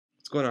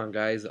going on,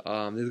 guys?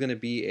 There's gonna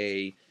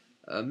be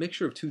a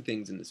mixture of two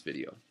things in this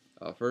video.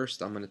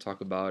 First, I'm gonna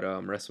talk about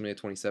WrestleMania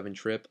 27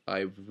 trip.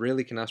 I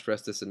really cannot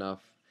stress this enough.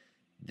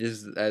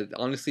 This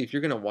honestly, if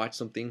you're gonna watch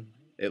something,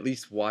 at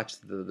least watch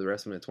the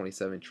WrestleMania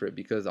 27 trip,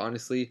 because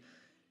honestly,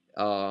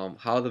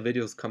 how the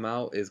videos come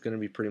out is gonna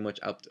be pretty much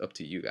up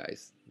to you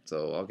guys.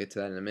 So I'll get to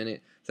that in a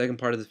minute. Second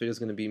part of this video is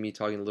gonna be me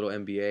talking a little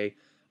NBA.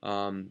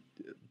 Um,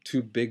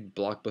 Two big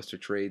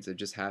blockbuster trades that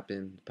just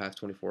happened the past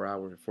 24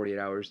 hours, 48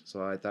 hours.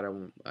 So I thought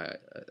I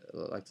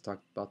like to talk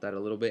about that a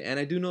little bit. And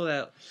I do know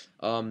that,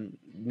 from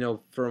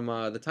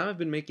the time I've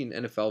been making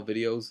NFL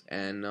videos,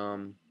 and uh,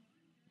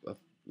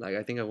 like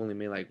I think I've only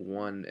made like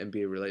one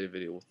NBA related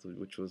video,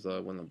 which was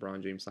when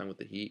LeBron James signed with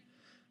the Heat.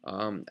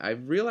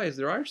 I've realized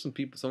there are some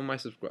people, some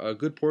of my a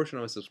good portion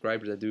of my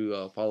subscribers that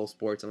do follow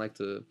sports and like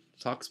to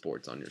talk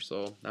sports on here.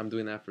 So I'm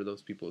doing that for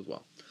those people as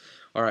well.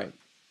 All right.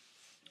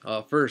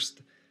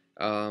 First,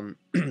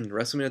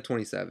 WrestleMania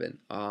 27.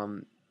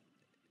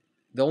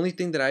 The only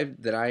thing that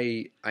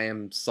I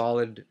am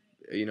solid,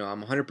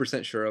 I'm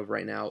 100% sure of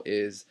right now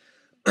is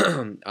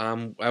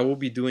I will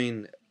be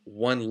doing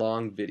one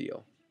long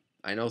video.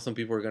 I know some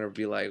people are gonna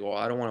be like, "Well,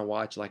 I don't want to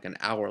watch like an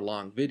hour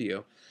long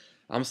video."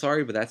 I'm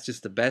sorry, but that's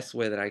just the best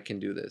way that I can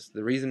do this.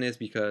 The reason is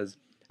because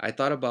I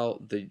thought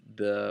about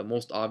the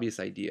most obvious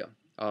idea.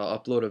 I'll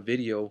upload a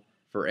video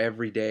for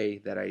every day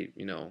that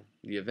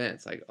the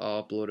events. Like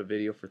I'll upload a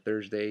video for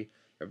Thursday,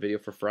 a video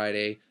for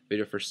Friday,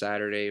 video for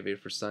Saturday, a video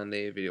for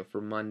Sunday, a video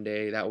for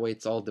Monday. That way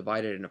it's all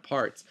divided into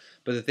parts.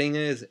 But the thing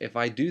is, if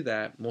I do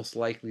that, most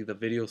likely the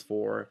videos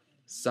for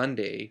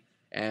Sunday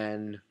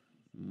and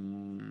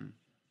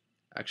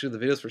actually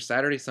the videos for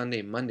Saturday,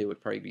 Sunday, Monday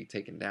would probably be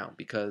taken down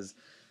because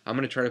I'm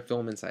gonna try to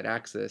film inside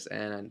Access,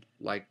 and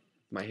like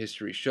my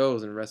history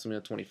shows in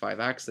WrestleMania 25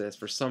 Access,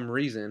 for some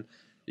reason,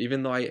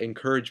 even though I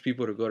encourage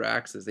people to go to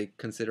Access, they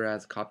consider it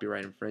as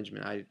copyright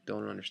infringement. I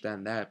don't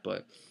understand that,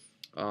 but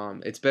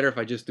it's better if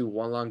I just do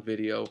one long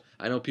video.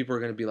 I know people are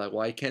gonna be like,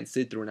 "Well, I can't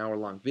sit through an hour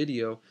long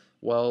video."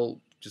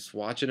 Well, just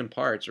watch it in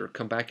parts or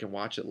come back and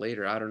watch it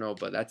later. I don't know,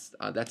 but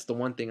that's the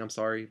one thing. I'm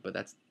sorry, but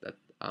that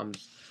I'm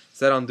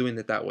set on doing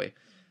it that way.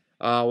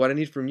 What I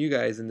need from you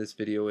guys in this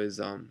video is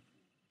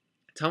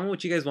tell me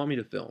what you guys want me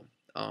to film.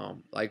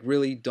 Like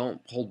really,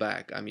 don't hold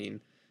back. I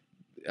mean,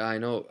 I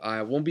know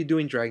I won't be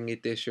doing Dragon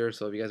Gate this year,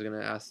 so if you guys are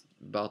gonna ask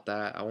about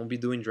that, I won't be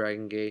doing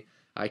Dragon Gate.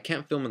 I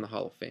can't film in the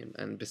Hall of Fame,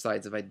 and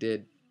besides, if I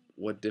did,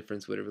 what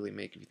difference would it really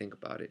make if you think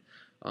about it?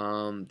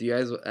 Do you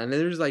guys? And then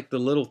there's like the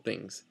little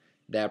things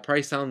that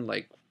probably sound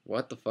like,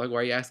 what the fuck? Why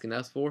are you asking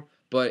us for?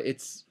 But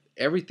it's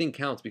everything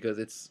counts because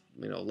it's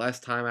less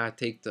time I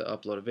take to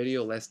upload a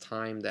video, less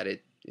time that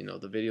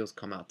the videos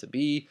come out to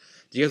be.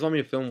 Do you guys want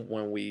me to film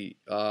when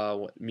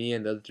me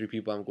and the other three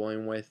people I'm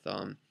going with,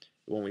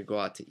 when we go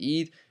out to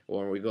eat,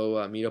 or when we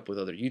go meet up with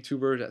other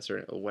YouTubers at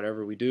certain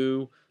whatever we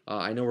do?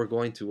 I know we're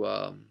going to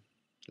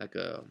like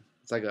a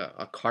it's like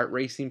a kart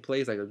racing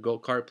place, like a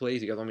go-kart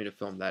place. You guys want me to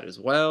film that as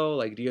well?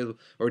 Like, do you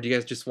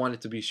guys just want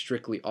it to be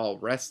strictly all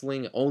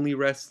wrestling, only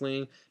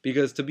wrestling?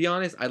 Because to be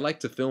honest, I'd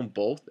like to film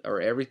both or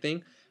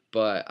everything,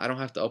 but I don't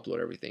have to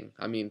upload everything.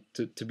 I mean,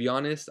 to be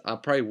honest, I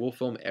probably will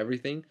film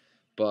everything,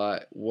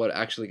 but what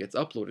actually gets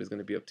uploaded is going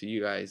to be up to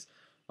you guys.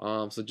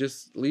 So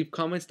just leave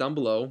comments down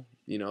below.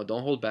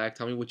 Don't hold back.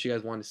 Tell me what you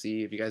guys want to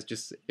see. If you guys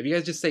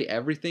just say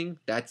everything,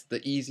 that's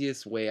the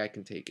easiest way I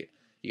can take it.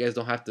 You guys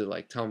don't have to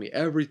like tell me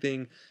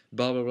everything,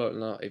 blah blah blah.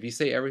 No, if you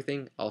say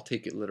everything, I'll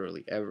take it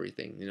literally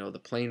everything. The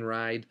plane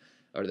ride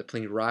or the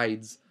plane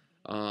rides.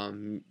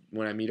 When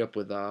I meet up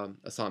with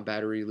Assault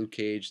Battery, Luke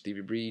Cage,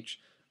 Stevie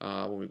Breach,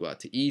 when we go out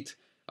to eat,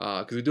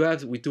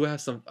 because we do have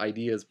some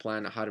ideas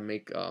planned on how to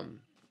make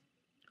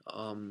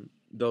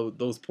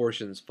those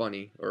portions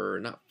funny, or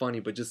not funny,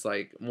 but just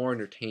like more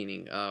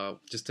entertaining,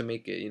 just to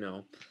make it,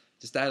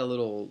 just add a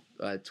little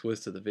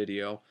twist to the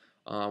video.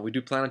 We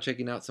do plan on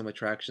checking out some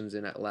attractions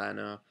in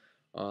Atlanta.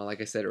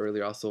 Like I said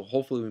earlier, also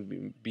hopefully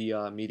we'll be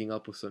meeting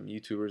up with some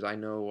YouTubers. I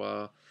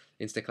know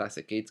Instant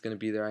Classic 8's going to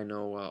be there. I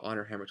know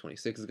Honor Hammer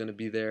 26 is going to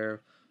be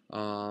there. Those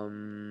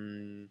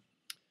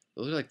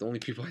are like the only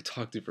people I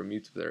talk to from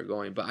YouTube that are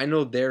going, but I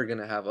know they're going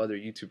to have other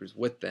YouTubers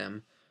with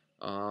them.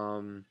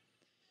 I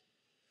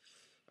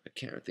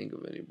can't think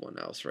of anyone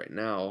else right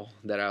now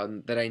that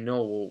I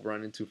know we'll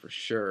run into for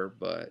sure.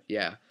 But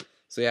yeah,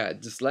 so yeah,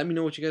 just let me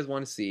know what you guys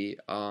want to see.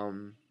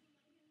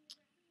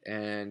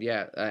 And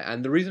yeah,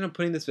 and the reason I'm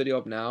putting this video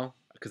up now,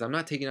 because I'm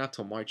not taking it out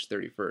till March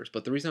 31st,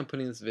 but the reason I'm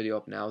putting this video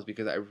up now is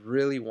because I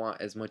really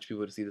want as much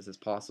people to see this as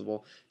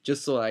possible,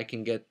 just so I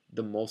can get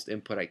the most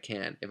input I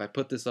can. If I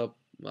put this up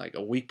like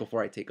a week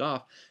before I take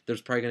off,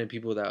 there's probably going to be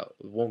people that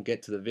won't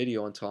get to the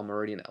video until I'm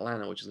already in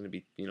Atlanta, which is going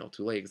to be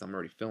too late because I'm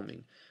already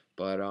filming.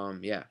 But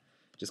yeah,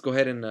 just go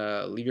ahead and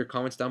leave your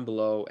comments down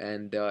below,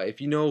 and if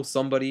you know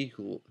somebody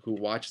who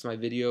watches my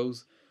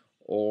videos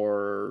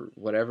or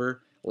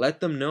whatever,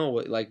 let them know.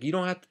 Like, you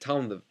don't have to tell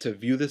them to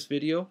view this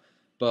video,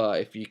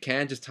 but if you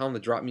can, just tell them to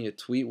drop me a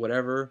tweet,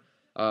 whatever.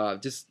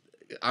 Just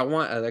I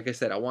want, like I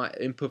said, I want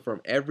input from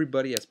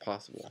everybody as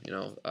possible,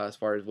 as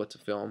far as what to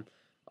film.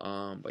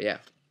 But yeah,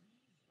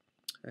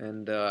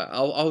 And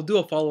I'll do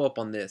a follow up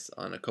on this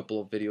on a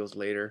couple of videos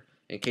later,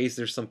 in case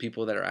there's some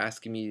people that are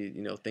asking me,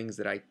 things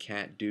that I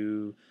can't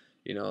do,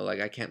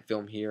 like I can't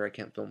film here, I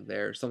can't film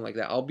there, something like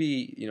that. I'll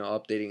be,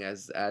 updating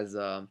as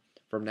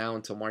from now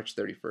until March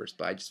 31st.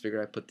 But I just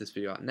figured I'd put this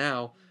video out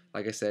now,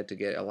 like I said, to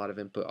get a lot of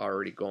input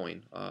already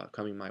going,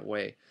 coming my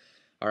way.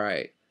 All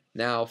right,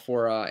 now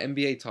for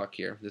NBA talk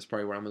here. This is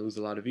probably where I'm gonna lose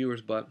a lot of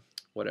viewers, but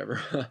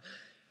whatever.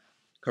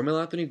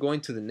 Carmelo Anthony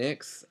going to the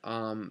Knicks.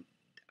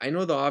 I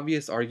know the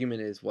obvious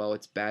argument is, well,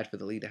 it's bad for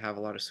the league to have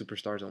a lot of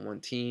superstars on one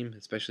team,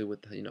 especially with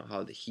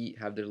how the Heat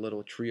have their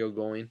little trio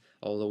going.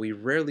 Although we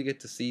rarely get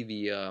to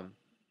see well,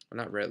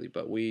 not rarely,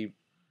 but we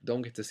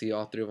don't get to see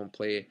all three of them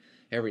play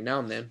every now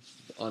and then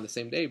on the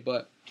same day.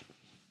 But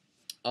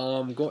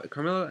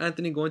Carmelo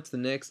Anthony going to the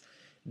Knicks.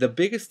 The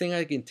biggest thing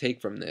I can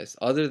take from this,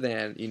 other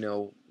than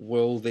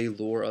will they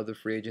lure other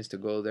free agents to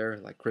go there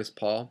like Chris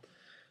Paul,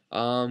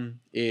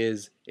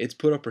 is it's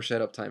put up or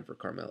shut up time for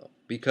Carmelo,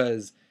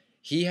 because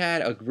he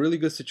had a really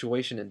good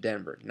situation in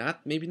Denver.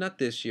 Maybe not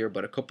this year,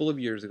 but a couple of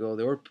years ago,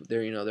 they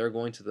were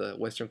going to the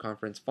Western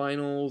Conference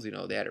Finals.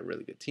 They had a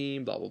really good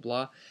team. Blah blah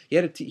blah. He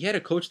had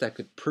a coach that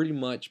could pretty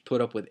much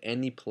put up with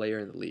any player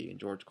in the league, in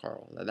George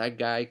Karl. Now, that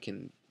guy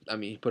can. I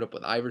mean, he put up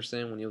with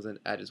Iverson when he was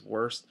at his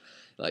worst.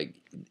 Like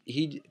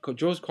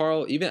George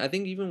Karl, even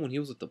when he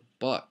was with the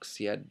Bucks,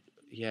 he had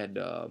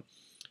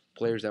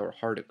players that were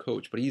hard to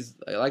coach. But he's,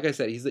 like I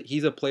said,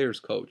 he's a player's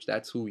coach.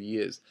 That's who he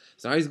is.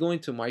 So now he's going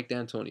to Mike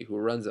D'Antoni, who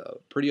runs a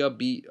pretty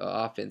upbeat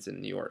offense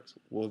in New York.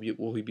 Will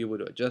he be able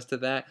to adjust to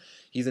that?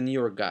 He's a New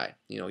York guy.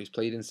 He's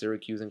played in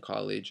Syracuse in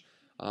college.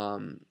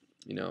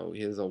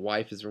 His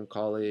wife is from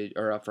college,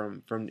 or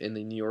from in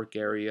the New York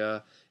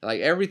area.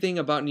 Like, everything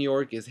about New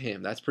York is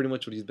him. That's pretty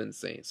much what he's been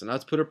saying. So now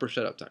it's put up or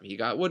shut up time. He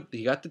got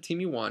the team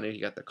he wanted. He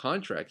got the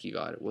contract he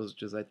got. It was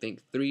just, I think,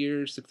 3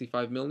 years,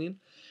 $65 million.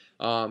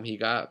 He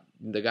got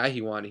the guy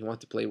he wanted. He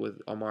wanted to play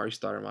with Amari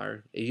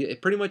Stoudemire.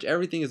 Pretty much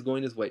everything is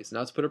going his way. So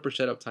now it's put up or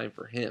shut up time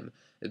for him.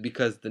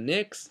 Because the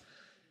Knicks,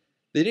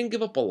 they didn't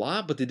give up a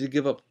lot, but they did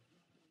give up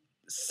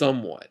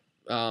somewhat.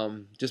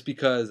 Just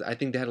because I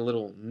think they had a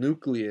little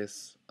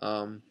nucleus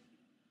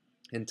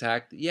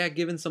intact. Yeah,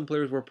 given some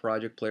players were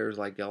project players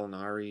like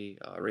Gallinari,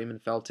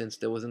 Raymond Felton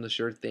still wasn't the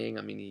sure thing.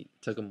 I mean, he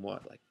took him,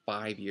 like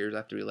 5 years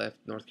after he left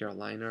North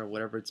Carolina or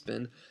whatever it's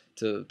been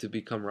to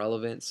become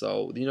relevant.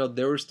 So,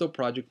 there were still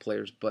project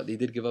players, but they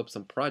did give up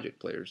some project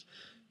players.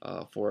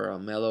 For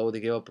Melo, they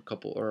gave up a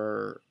couple,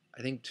 or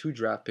I think 2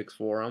 draft picks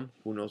for him.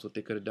 Who knows what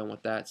they could have done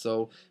with that.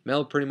 So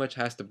Melo pretty much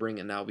has to bring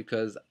it now,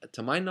 because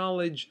to my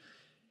knowledge,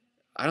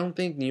 I don't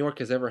think New York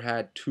has ever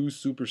had 2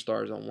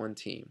 superstars on one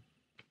team.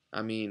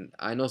 I mean,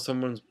 I know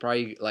someone's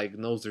probably like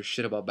knows their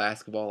shit about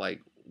basketball,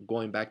 like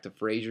going back to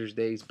Frazier's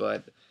days,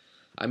 but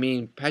I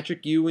mean,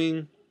 Patrick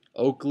Ewing,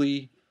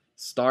 Oakley,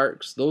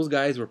 Starks, those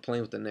guys were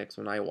playing with the Knicks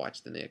when I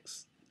watched the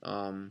Knicks.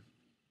 Who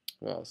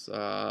else?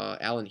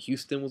 Allen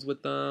Houston was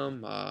with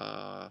them.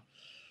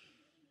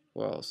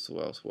 Who else? Who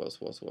else? Who else?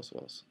 Who else? Who else? Who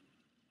else?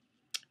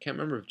 Can't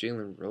remember if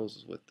Jalen Rose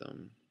was with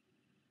them.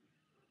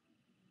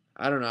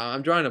 I don't know.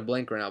 I'm drawing a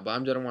blank right now, but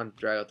I don't want to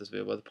drag out this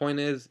video. But the point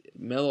is,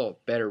 Melo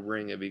better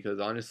bring it, because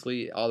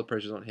honestly, all the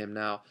pressure's on him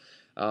now.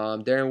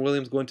 Darren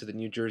Williams going to the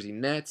New Jersey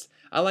Nets.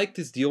 I like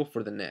this deal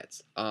for the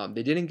Nets.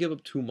 They didn't give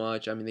up too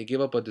much. I mean, they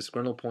gave up a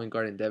disgruntled point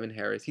guard in Devin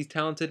Harris. He's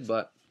talented,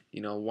 but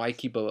why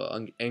keep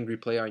an angry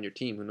player on your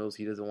team who knows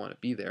he doesn't want to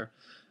be there?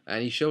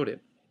 And he showed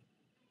it.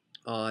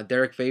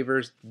 Derek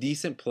Favors,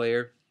 decent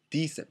player,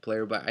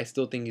 but I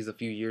still think he's a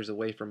few years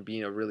away from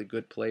being a really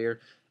good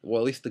player.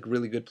 Well, at least the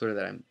really good player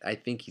that I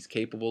think he's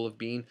capable of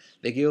being.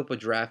 They gave up a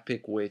draft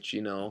pick, which,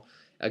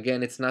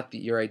 again, it's not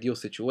your ideal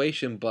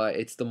situation, but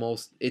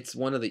it's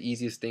one of the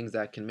easiest things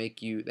that can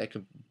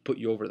put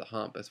you over the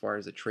hump as far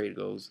as the trade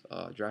goes.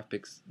 Draft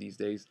picks these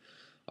days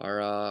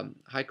are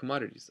high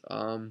commodities.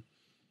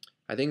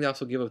 I think they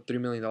also give up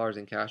 $3 million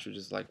in cash, which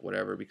is like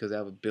whatever, because they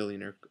have a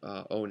billionaire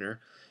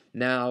owner.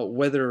 Now,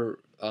 whether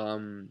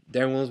Darren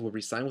Williams will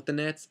resign with the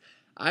Nets,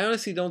 I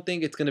honestly don't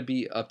think it's going to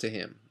be up to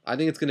him. I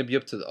think it's going to be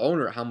up to the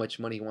owner how much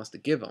money he wants to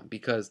give him.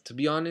 Because, to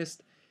be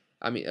honest,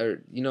 I mean,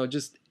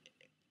 just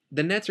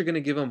the Nets are going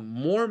to give him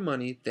more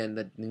money than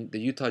the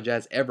Utah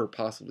Jazz ever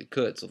possibly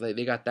could. So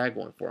they got that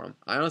going for them.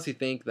 I honestly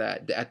think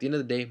that at the end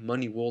of the day,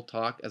 money will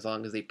talk as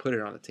long as they put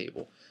it on the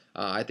table.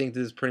 I think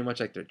this is pretty much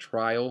like their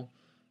trial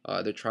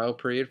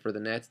period for the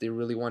Nets. They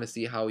really want to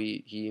see how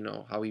he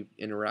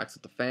interacts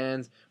with the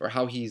fans, or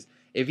how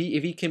if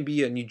he can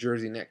be a New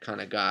Jersey Net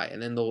kind of guy,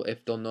 and then they'll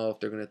know if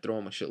they're going to throw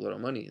him a shitload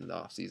of money in the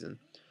offseason.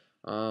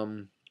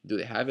 Do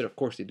they have it? Of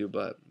course they do,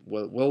 but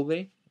will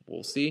they?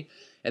 We'll see.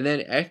 And then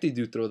if they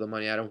do throw the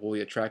money at him, will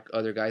he attract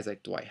other guys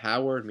like Dwight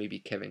Howard, maybe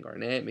Kevin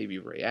Garnett, maybe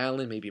Ray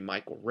Allen, maybe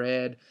Michael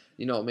Redd,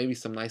 maybe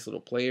some nice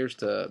little players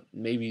to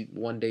maybe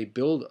one day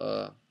build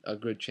a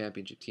good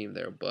championship team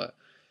there. But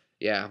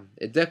yeah,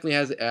 it definitely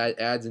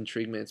adds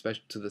intriguement,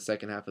 especially to the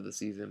second half of the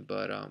season.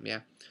 But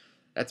yeah,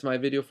 that's my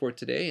video for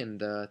today,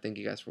 and thank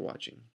you guys for watching.